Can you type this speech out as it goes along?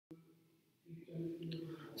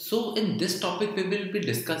So in this topic we will be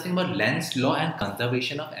discussing about Lenz law and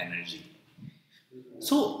conservation of energy.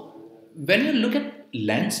 So when you look at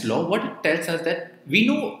Lenz law, what it tells us that we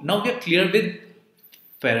know now we are clear with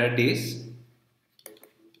Faraday's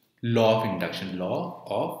law of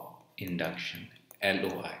induction,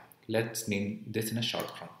 LOI. Let's name this in a short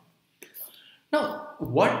form. Now,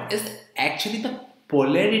 what is actually the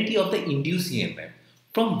polarity of the induced EMF?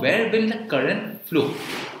 From where will the current flow?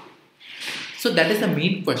 So that is the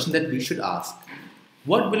main question that we should ask.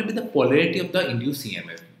 What will be the polarity of the induced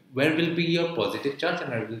EMF? Where will be your positive charge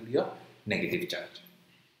and where will be your negative charge?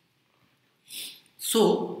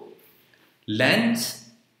 So, Lenz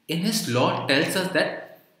in his law tells us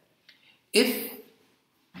that if,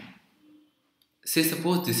 say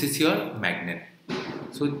suppose this is your magnet,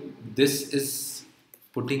 so this is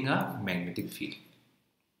putting a magnetic field.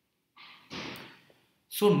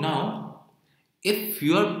 So now if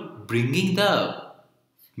you are bringing the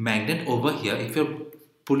magnet over here, if you are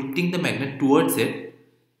putting the magnet towards it,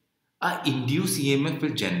 a induced EMF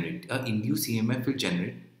will generate,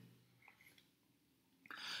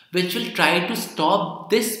 which will try to stop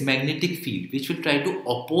this magnetic field, which will try to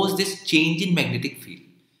oppose this change in magnetic field.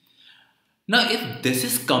 Now if this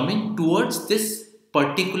is coming towards this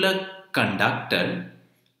particular conductor,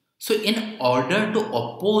 so in order to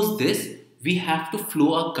oppose this, we have to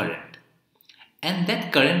flow a current, and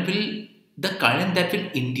that current will, the current that will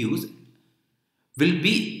induce will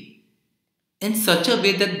be in such a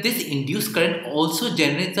way that this induced current also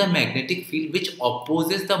generates a magnetic field which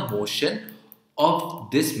opposes the motion of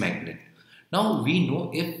this magnet. Now we know,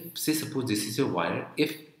 if say suppose this is a wire,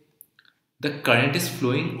 if the current is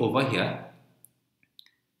flowing over here,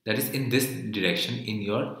 that is in this direction, in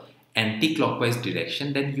your anti-clockwise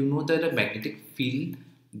direction, then you know that the magnetic field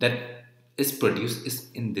that is produced is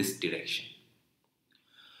in this direction.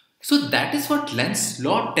 So that is what Lenz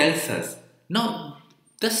law tells us. Now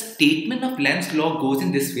the statement of Lenz law goes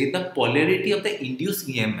in this way: the polarity of the induced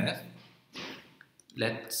EMF,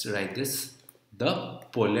 let's write this, the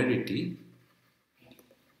polarity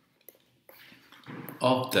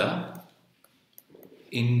of the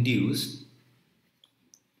induced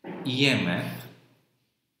EMF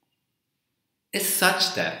is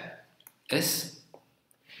such that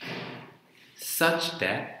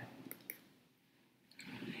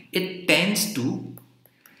it tends to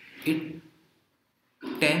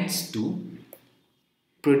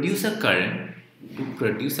produce a current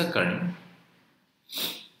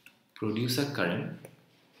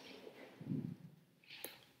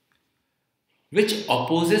which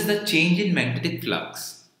opposes the change in magnetic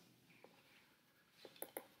flux,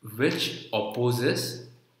 which opposes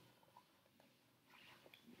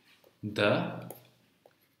the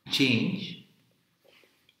change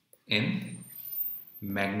in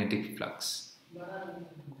magnetic flux.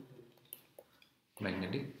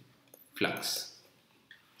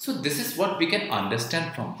 So this is what we can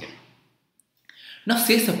understand from here. Now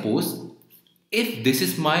say suppose if this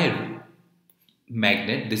is my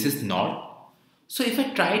magnet, this is north. So if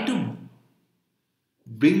I try to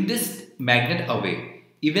bring this magnet away,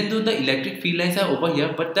 even though the electric field lines are over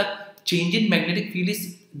here, but the change in magnetic field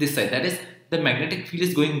is this side, that is the magnetic field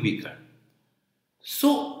is going weaker.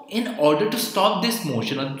 So in order to stop this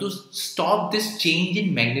motion or to stop this change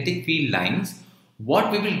in magnetic field lines,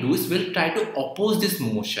 what we will do is we'll try to oppose this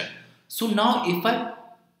motion. So now if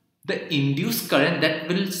the induced current that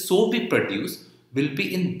will so be produced will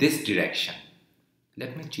be in this direction.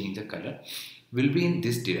 Let me change the color. Will be in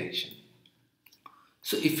this direction.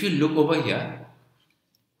 So if you look over here,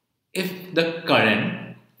 if the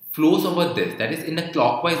current flows over this, that is in a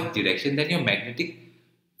clockwise direction, then your magnetic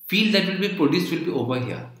field that will be produced will be over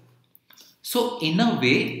here. So in a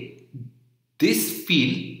way, this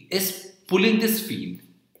field is pulling this field.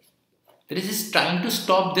 That is, it's trying to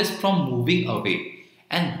stop this from moving away.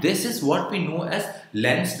 And this is what we know as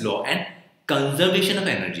Lenz law and conservation of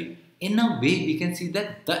energy. In a way, we can see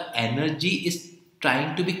that the energy is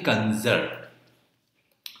trying to be conserved.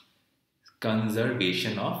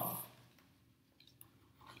 Conservation of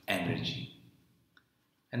energy.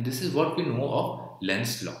 And this is what we know of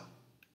Lenz law.